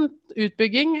enormt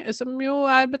utbygging, som jo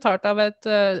betalt av et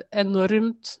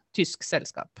enormt tysk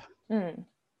selskap.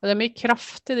 Og det mye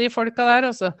kraft i de folka der,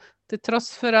 altså. Til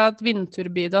tross for at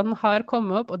vindturbinene har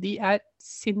kommet opp, og de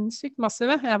sinnssykt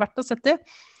massive, jeg har vært og sett de,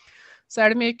 så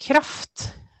det mye kraft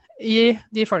i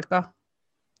de folka,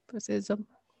 for å si det sånn.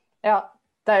 Ja,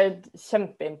 det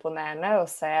kjempeimponerende å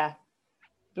se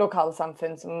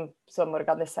lokalsamfunn som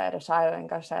organiserer seg og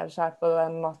engasjerer seg på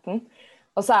den måten.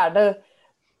 Og så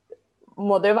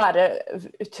må det jo være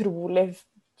utrolig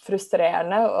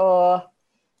frustrerende å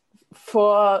få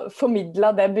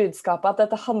formidlet det budskapet at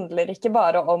dette handler ikke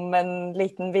bare om en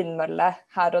liten vindmølle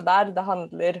her og der, det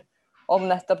handler om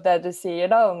nettopp det du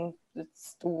sier da, om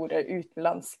store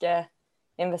utenlandske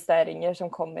investeringer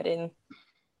som kommer inn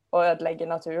og ødelegger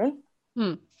naturen.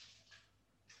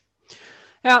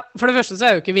 Ja, for det første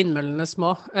så jo ikke vindmøllene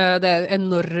små. Det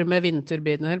enorme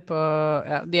vindturbiner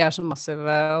de så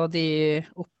massive, og de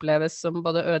oppleves som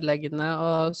både ødeleggende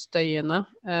og støyende,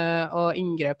 og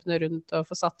inngrepene rundt å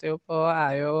få satt det på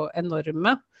jo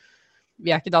enorme.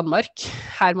 Vi ikke Danmark.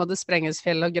 Her må det sprenges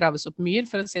fjell og graves opp myr,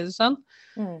 for å si det sånn.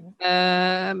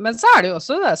 Men så det jo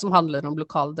også det som handler om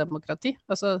lokaldemokrati.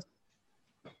 Altså,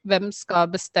 hvem skal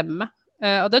bestemme?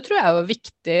 Og det tror jeg er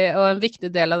viktig, og en viktig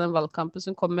del av den valgkampen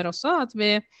som kommer også, at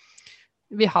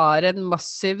vi har en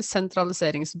massiv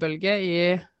sentraliseringsbølge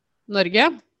i Norge.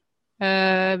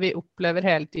 Vi opplever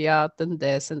hele tiden at den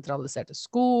desentraliserte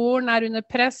skolen under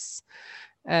press.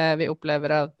 Vi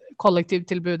opplever at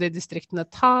kollektivtilbudet i distriktene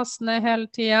tas ned hele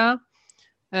tiden.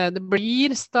 Det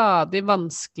blir stadig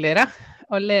vanskeligere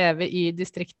å leve i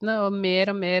distriktene, og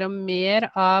mer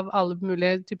av alle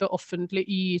mulige typer offentlige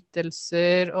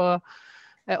ytelser og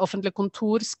offentlige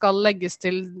kontor skal legges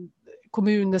til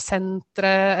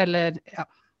kommunesentre, eller ja.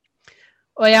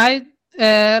 Og jeg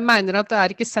mener at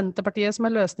det ikke Senterpartiet som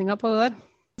løsningen på det der.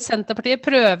 Senterpartiet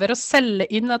prøver å selge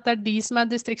inn at det de som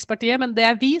distriktspartiet, men det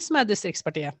vi som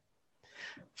distriktspartiet.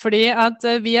 Fordi at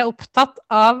vi opptatt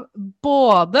av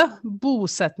både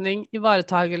bosetning,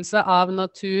 ivaretagelse av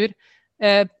natur,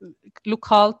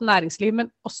 lokalt næringsliv,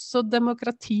 men også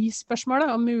demokratispørsmålet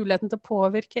og muligheten til å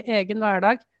påvirke egen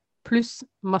hverdag, pluss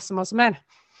masse mer.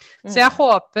 Så jeg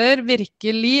håper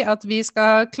virkelig at vi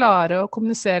skal klare å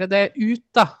kommunisere det ut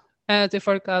da, til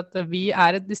folk at vi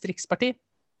et distriktsparti.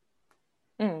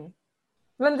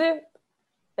 Men du,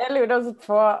 jeg lurer også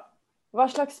på, hva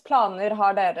slags planer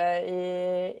har dere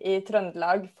i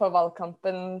Trøndelag for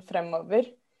valgkampen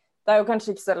fremover? Det jo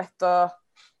kanskje ikke så lett å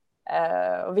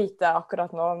vite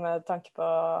akkurat nå med tanke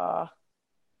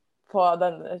på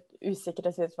den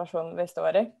usikre situasjonen vi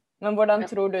står i. Men hvordan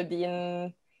tror du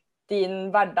din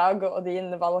hverdag og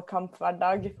din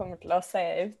valgkamphverdag kommer til å se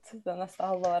ut det neste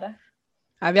halve året?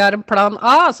 Vi har en plan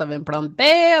A, så har vi en plan B,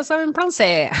 og så har vi en plan C,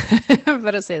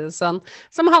 for å si det sånn,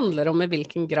 som handler om i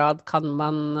hvilken grad kan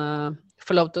man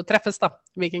få lov til å treffes da.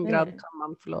 I hvilken grad kan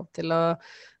man få lov til å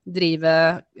drive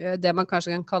det man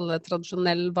kanskje kan kalle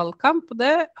tradisjonell valgkamp, og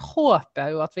det håper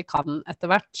jeg jo at vi kan etter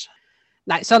hvert.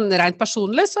 Nei, sånn rent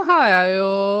personlig så har jeg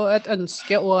jo et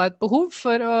ønske og et behov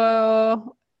for å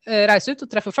reise ut og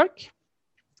treffe folk.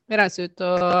 Reise ut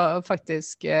og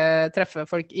faktisk treffe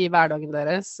folk i hverdagen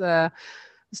deres,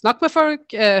 Snakk med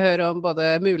folk, høre om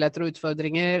både muligheter og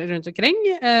utfordringer rundt omkring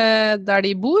der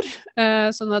de bor.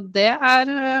 Sånn at det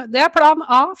er plan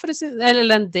A,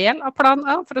 eller en del av plan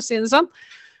A, for å si det sånn.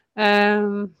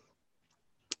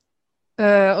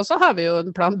 Og så har vi jo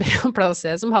en plan B og plan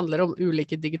C som handler om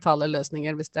ulike digitale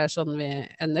løsninger, hvis det er sånn vi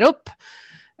ender opp.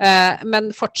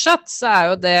 Men fortsatt så er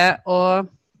jo det å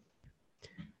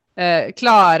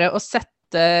klare å sette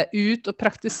ut og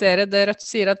praktisere det Rødt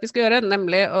sier at vi skal gjøre,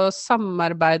 nemlig å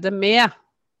samarbeide med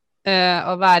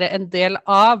å være en del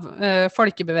av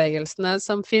folkebevegelsene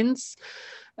som finnes,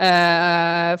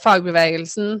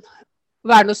 fagbevegelsen,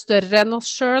 være noe større enn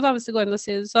oss selv, da, hvis det går inn å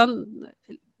si det sånn.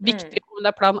 Viktig om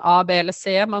det er plan A, B eller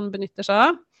C man benytter seg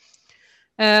av.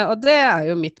 Og det er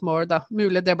jo mitt mål da.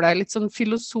 Mulig det ble litt sånn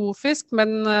filosofisk, men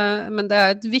det er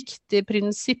et viktig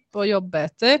prinsipp å jobbe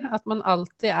etter, at man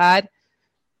alltid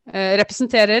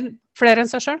representerer flere enn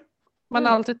seg selv. Man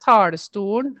er alltid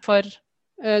talestolen for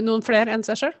noen flere enn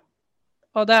seg selv.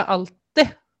 Og det er alltid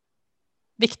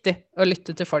viktig å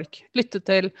lytte til folk. Lytte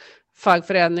til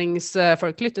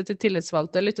fagforeningsfolk, lytte til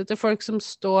tillitsvalgte, lytte til folk som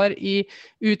står i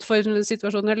utfordrende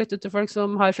situasjoner, lytte til folk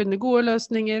som har funnet gode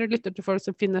løsninger, lytte til folk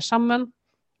som finner sammen.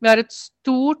 Vi har et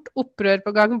stort opprør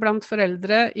på gang blant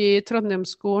foreldre i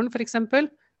Trondheimsskolen, for eksempel.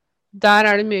 Der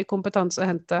er det mye kompetanse å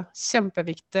hente.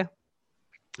 Kjempeviktig.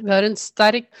 Vi har en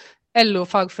sterk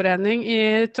LO-fagforening i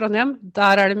Trondheim.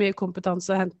 Der er det mye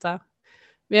kompetanse å hente.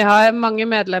 Vi har mange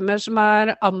medlemmer som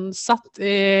er ansatt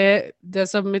i det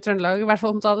som i Trøndelag i hvert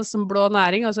fall omtales som blå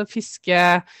næring, altså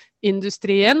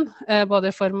fiskeindustrien, både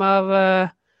i form av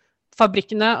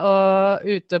fabrikkene og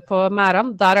ute på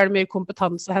mærene. Der er det mye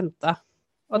kompetanse å hente.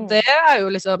 Og det er jo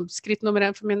liksom skritt nummer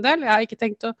 1 for min del. Jeg har ikke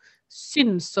tenkt å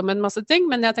synes om en masse ting,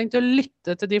 men jeg har tenkt å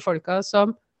lytte til de folka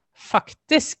som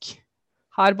faktisk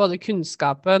har både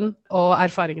kunnskapen og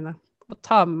erfaringene. Og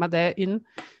ta med meg det inn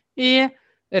i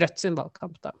Rødt sin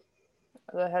valgkamp da.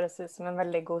 Det høres ut som en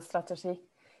veldig god strategi.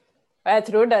 Og jeg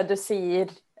tror det du sier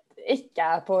ikke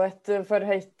på et for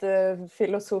høyt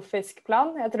filosofisk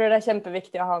plan. Jeg tror det er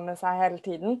kjempeviktig å ha med seg hele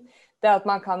tiden. Det at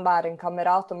man kan være en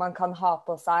kamerat, og man kan ha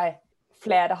på seg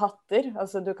flere hatter.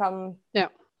 Altså du kan,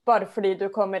 bare fordi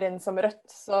du kommer inn som Rødt,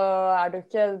 så er du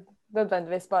ikke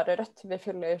nødvendigvis bare Rødt. Vi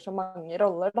fyller så mange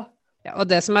roller da. Ja,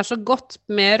 og det som er så godt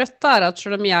med Rødt er at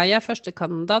selv om jeg er første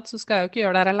kandidat, så skal jeg jo ikke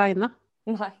gjøre det her alene.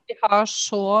 Nei. Vi har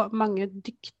så mange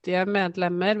dyktige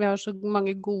medlemmer, vi har så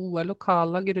mange gode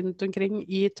lokallag rundt omkring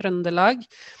i Trøndelag.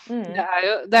 Det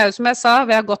er jo som jeg sa,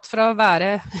 vi har gått fra å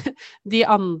være de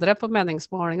andre på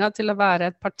meningsmålinga til å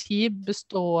være et parti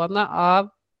bestående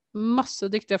av masse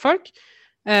dyktige folk,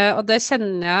 og det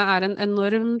kjenner jeg er en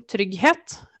enorm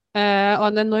trygghet, og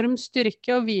en enorm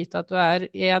styrke å vite at du er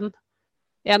en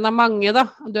av mange da,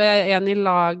 du er en i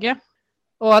laget.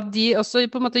 Og at de også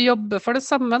på en måte jobber for det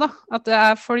samme da, at det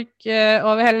er folk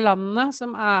over hele landet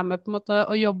som er med på en måte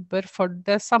og jobber for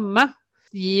det samme.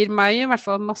 Det gir meg i hvert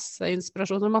fall masse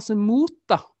inspirasjon og masse mot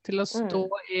da, til å stå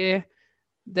i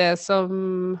det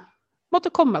som måtte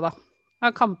komme da,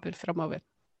 av kamper fremover.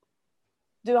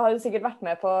 Du har jo sikkert vært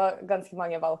med på ganske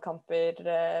mange valgkamper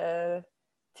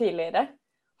tidligere.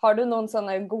 Har du noen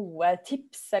sånne gode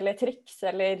tips eller triks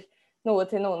eller noe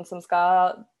til noen som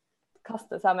skal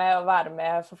kaste seg med og være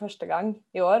med for første gang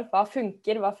i år? Hva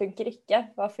funker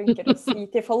ikke? Hva funker å si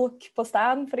til folk på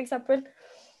stand, for eksempel?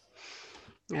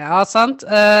 Ja, sant.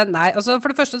 Nei, altså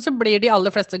for det første så blir de aller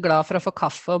fleste glad for å få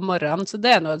kaffe om morgenen, så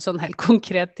det er noe sånn helt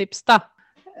konkret tips da.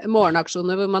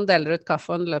 Morgenaksjoner hvor man deler ut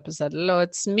kaffe og en løpeseddel og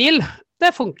et smil,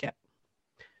 det funker.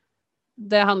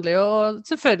 Det handler jo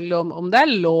selvfølgelig om det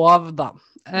er lov da.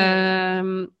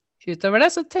 Utover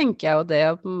det så tenker jeg jo det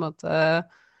å på en måte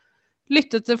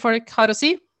lytte til folk har å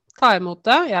si, ta imot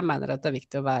det. Jeg mener at det er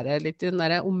viktig å være litt i den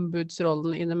der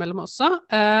ombudsrollen innimellom også.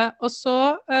 Og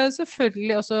så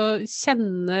selvfølgelig også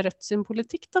kjenne Rødt sin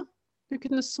politikk da. Du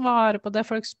kunne svare på det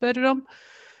folk spør om.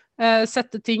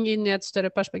 Sette ting inn i et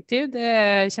større perspektiv, det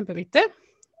er kjempeviktig.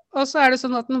 Og så er det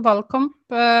sånn at en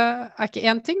valgkamp er ikke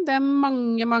én ting, det er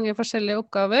mange, mange forskjellige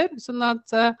oppgaver. Sånn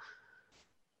at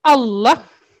alle,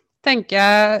 tenker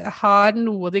jeg, har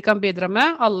noe de kan bidra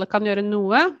med. Alle kan gjøre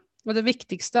noe. Og det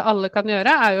viktigste alle kan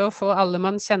gjøre er jo å få alle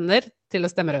man kjenner til å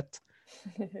stemme Rødt.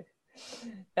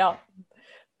 Ja,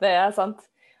 det er sant.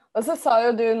 Og så sa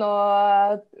jo du nå,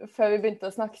 før vi begynte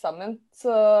å snakke sammen,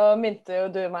 så minte jo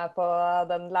du meg på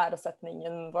den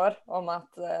læresetningen vår om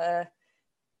at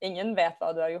ingen vet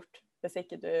hva du har gjort hvis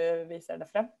ikke du viser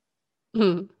det frem.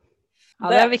 Ja,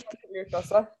 det er viktig. Det er lurt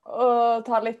også. Å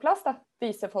ta litt plass da,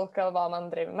 vise folk hva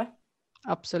man driver med.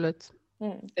 Absolutt.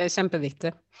 Det er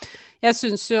kjempeviktig. Jeg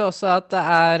synes jo også at det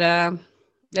er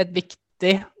et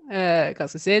viktig hva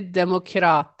skal jeg si,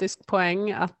 demokratisk poeng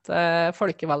at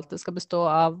folkevalgte skal bestå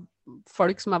av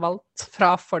folk som er valgt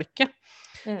fra folket.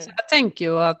 Så jeg tenker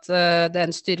jo at det er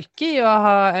en styrke i å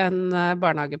ha en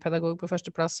barnehagepedagog på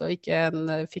førsteplass, og ikke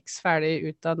en fiks ferdig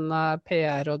utdannet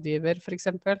PR-rådgiver, for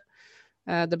eksempel.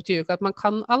 Det betyr jo ikke at man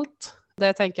kan alt.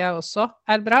 Det tenker jeg også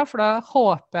er bra, for da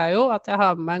håper jeg jo at jeg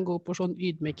har med meg en god porsjon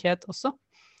ydmykhet også.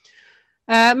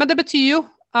 Men det betyr jo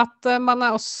at man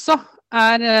også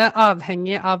er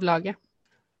avhengig av laget,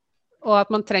 og at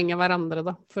man trenger hverandre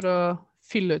da, for å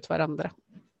fylle ut hverandre.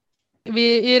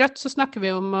 I Rødt så snakker vi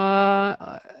om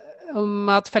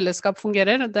at fellesskap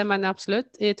fungerer, det mener jeg absolutt.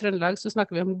 I Trøndelag så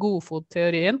snakker vi om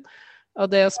godfotteorien,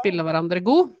 og det å spille hverandre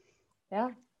god. Ja.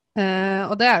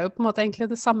 Og det er jo på en måte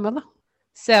egentlig det samme da.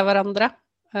 Se hverandre,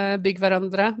 bygge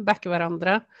hverandre, backe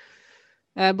hverandre,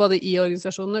 både i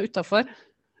organisasjonene og utenfor.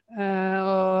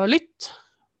 Og lytt,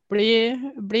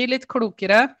 bli litt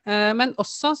klokere, men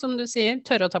også, som du sier,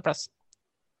 tørre å ta plass.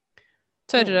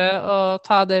 Tørre å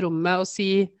ta det rommet og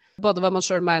si både hva man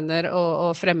selv mener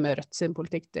og fremme Rødt sin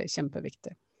politikk, det er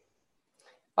kjempeviktig.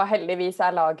 Og heldigvis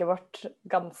er laget vårt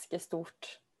ganske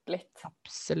stort blitt.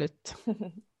 Absolutt.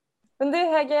 Men du,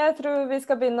 Hege, jeg tror vi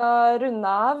skal begynne å runde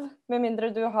av, med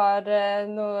mindre du har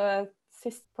noe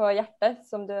sist på hjertet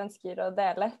som du ønsker å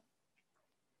dele.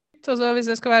 Altså, hvis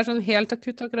det skal være sånn helt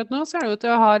akutt akkurat nå, så er det jo at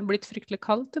det har blitt fryktelig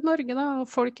kaldt i Norge da, og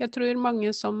folk, jeg tror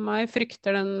mange som meg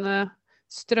frykter den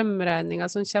strømregninga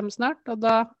som kommer snart, og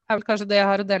da er vel kanskje det jeg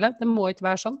har å dele. Det må ikke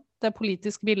være sånn. Det er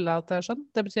politisk vilje at det er sånn.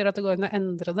 Det betyr at det går inn å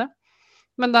endre det.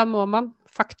 Men da må man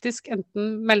faktisk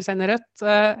enten melde seg inn i Rødt,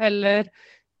 eller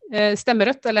stemme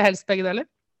Rødt, eller helst begge deler.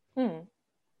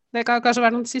 Det kan kanskje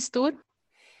være noen siste ord.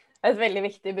 Et veldig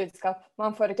viktig budskap.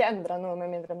 Man får ikke endre noe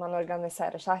med mindre man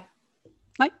organiserer seg.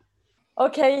 Nei.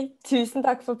 Ok, tusen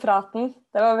takk for praten.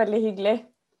 Det var veldig hyggelig.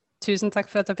 Tusen takk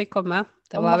for at jeg fikk komme.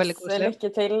 Det var veldig koselig. Og masse lykke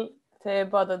til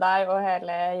både deg og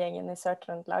hele gjengen i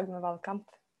Sør-Trøndelag med valgkamp.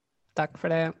 Takk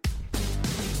for det.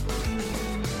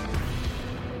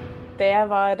 Det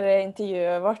var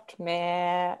intervjuet vårt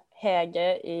med Hege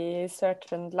i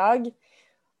Sør-Trøndelag.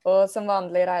 Og som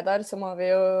vanlig, Reidar, så må vi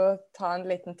jo ta en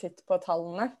liten titt på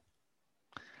tallene.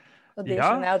 Og de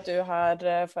skjønner jeg at du har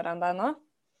foran deg nå.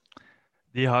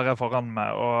 De har jeg foran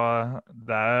meg, og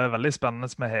det er veldig spennende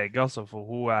med Hege, altså, for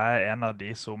hun er en av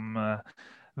de som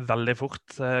veldig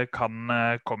fort kan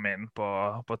komme inn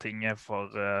på tinget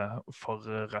for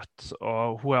Rødt.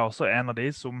 Og hun er også en av de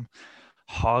som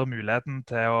har muligheten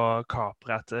til å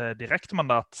kapre et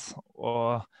direktemandat.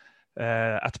 Og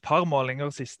et par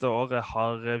målinger siste året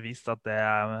har vist at det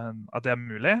er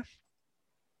mulig.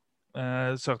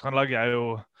 Sør-Trøndelag har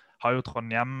jo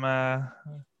Trondheim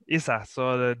i seg,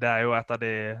 så det er jo et av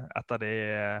de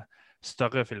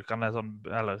større fylkene,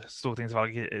 eller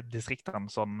stortingsvalgdistriktene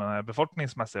sånn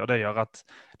befolkningsmessig, og det gjør at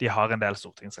de har en del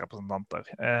stortingsrepresentanter.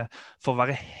 For å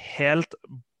være helt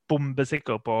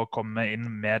bombesikker på å komme inn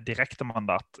med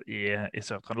direktemandat i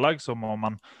Sør-Trøndelag, så må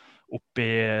man opp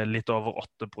i litt over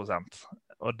 8%.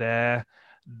 Og der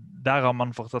har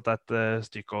man fortsatt et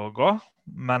stykke å gå,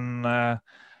 men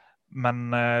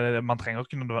man trenger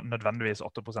ikke nødvendigvis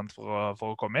 8% for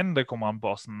å komme inn. Det kommer an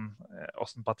på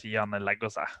hvordan partiene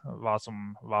legger seg, hva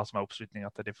som er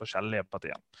oppslutninger til de forskjellige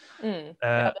partiene.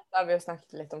 Ja, dette har vi jo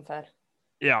snakket litt om før.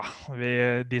 Ja,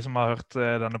 de som har hørt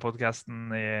denne podcasten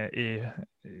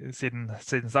siden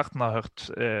starten har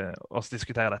hørt oss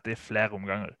diskutere dette i flere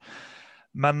omganger.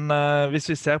 Men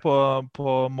hvis vi ser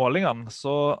på målingene,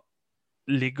 så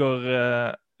ligger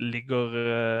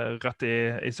Rødt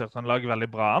i Sør-Trøndelag veldig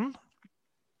bra an.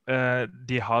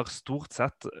 De har stort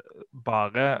sett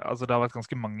altså det har vært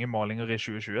ganske mange målinger i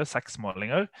 2020, 6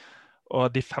 målinger,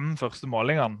 og de 5 første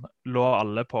målingene lå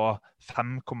alle på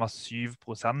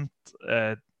 5,7%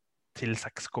 til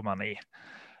 6,9%.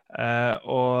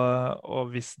 Og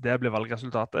hvis det blir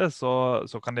valgresultatet,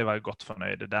 så kan de være godt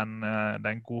fornøyde. Det er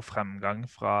en god fremgang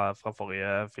fra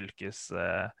forrige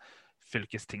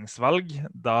fylkestingsvalg.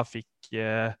 Da fikk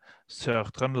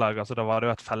Sør-Trøndelag, altså da var det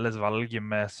jo et felles valg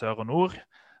med Sør og Nord,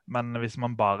 men hvis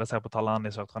man bare ser på tallene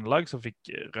i Sør-Trøndelag, så fikk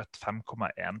Rødt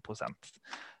 5,1%.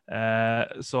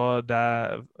 Så det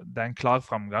er en klar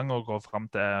fremgang å gå frem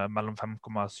til mellom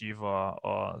 5,7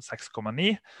 og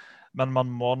 6,9, men man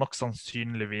må nok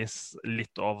sannsynligvis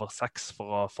litt over 6 for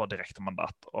å få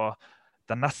direktemandat. Og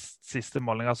den nest siste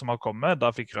målingen som har kommet,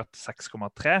 da fikk Rødt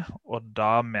 6,3, og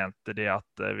da mente de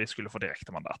at vi skulle få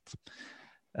direktemandat.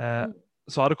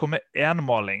 så har det kommet en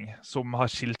måling som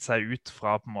har skilt seg ut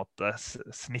fra på en måte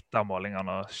snitt av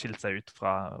målingene, og skilt seg ut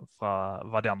fra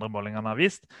hva de andre målingene har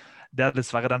vist. Det er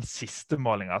dessverre den siste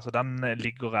målingen, så den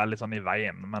ligger litt sånn i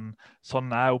veien. Men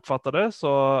sånn jeg oppfatter det,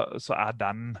 så er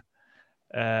den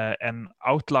en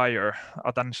outlier,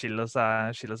 at den skiller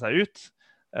seg ut,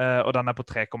 og den er på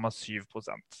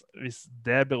 3,7%. Hvis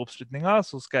det blir oppslutningen,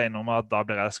 så skal jeg innrømme at da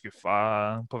blir jeg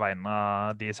skuffet på vegne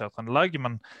av de i Sør-Trøndelag,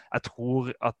 men jeg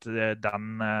tror at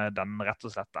den rett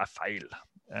og slett er feil.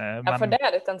 Ja, for det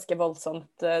er et ganske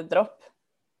voldsomt dropp.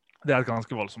 Det er et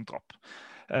ganske voldsomt dropp.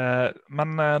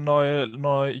 Men nå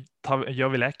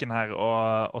gjør vi leken her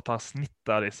og tar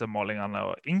snittet av disse målingene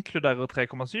og inkluderer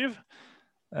 3,7%.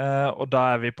 Og da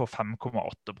er vi på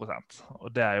 5,8%.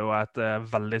 Og det er jo et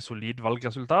veldig solid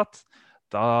valgresultat.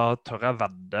 Da tør jeg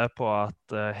vedde på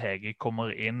at Hege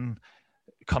kommer inn,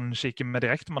 kanskje ikke med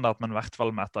direktemandat, men i hvert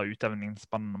fall med et av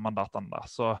utjevningsmandatene da.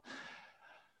 Så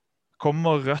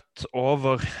kommer Rødt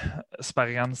over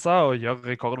sperregrensa og gjør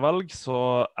rekordvalg,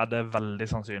 så er det veldig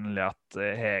sannsynlig at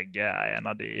Hege er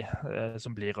en av de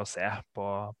som blir å se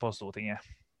på Stortinget.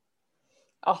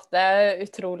 Ja, det er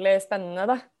utrolig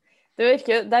spennende da. Det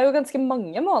er jo ganske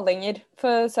mange målinger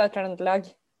for Sør-Trøndelag.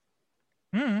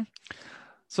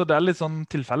 Så det er litt sånn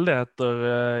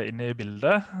tilfeldigheter inne i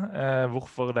bildet.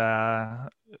 Hvorfor det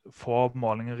er få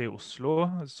målinger i Oslo,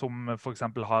 som for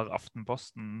eksempel har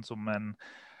Aftenposten som en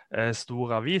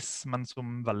stor avis, men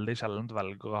som veldig sjeldent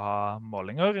velger å ha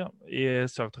målinger. I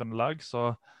Sør-Trøndelag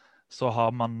så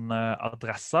har man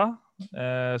Adressa,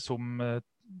 som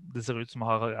det ser ut som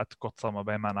har et godt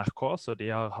samarbeid med NRK, så de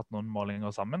har hatt noen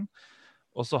målinger sammen.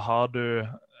 Og så har du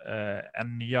en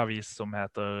ny avis som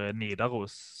heter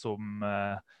Nidaros,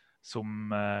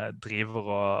 som driver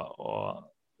og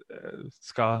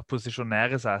skal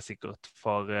posisjonere seg sikkert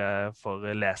for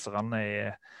leserne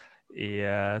i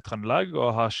Trøndelag,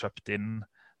 og har kjøpt inn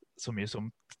så mye som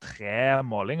 3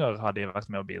 målinger har de vært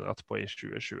med og bidratt på i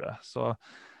 2020. Så,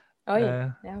 Oi,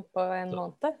 jeg har på en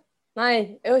måned.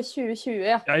 Nei, 2020,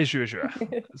 ja. Ja, i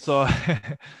 2020. Så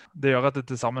det gjør at det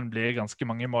til sammen blir ganske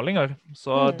mange målinger.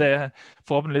 Så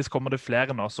forhåpentligvis kommer det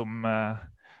flere nå som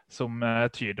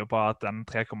tyder på at den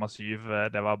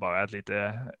 3,7, det var bare et lite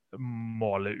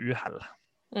måleuhell.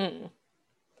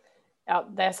 Ja,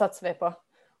 det satser vi på.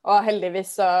 Og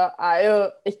heldigvis så er jo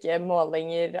ikke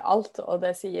målinger alt, og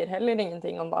det sier heller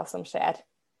ingenting om hva som skjer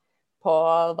på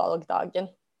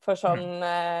valgdagen. For som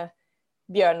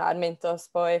Bjørnar minte oss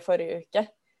på i forrige uke,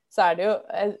 så er det jo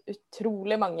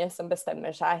utrolig mange som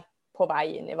bestemmer seg på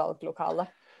vei inn i valglokalet.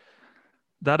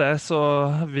 Det er det, så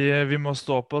vi må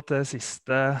stå på til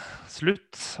siste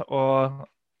slutt, og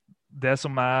det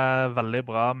som er veldig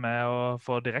bra med å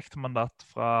få direktemandat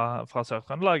fra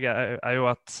Sør-Trøndelag er jo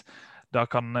at da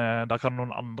kan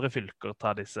noen andre fylker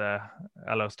ta disse,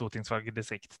 eller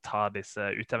stortingsvalgdistrikt ta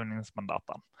disse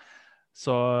utjevningsmandatene.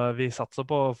 Så vi satser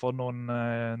på å få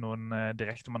noen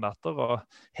direktemandater, og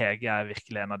Hege er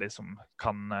virkelig en av de som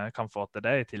kan få til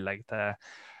det, i tillegg til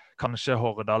kanskje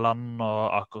Hordaland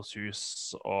og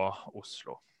Akershus og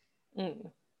Oslo.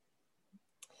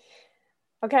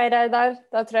 Ok, Reidar,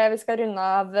 da tror jeg vi skal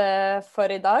runde av for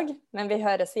i dag, men vi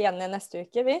høres igjen i neste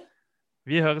uke, vi.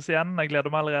 Vi høres igjen, jeg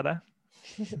gleder meg allerede.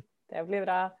 Det blir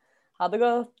bra. Ha det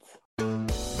godt.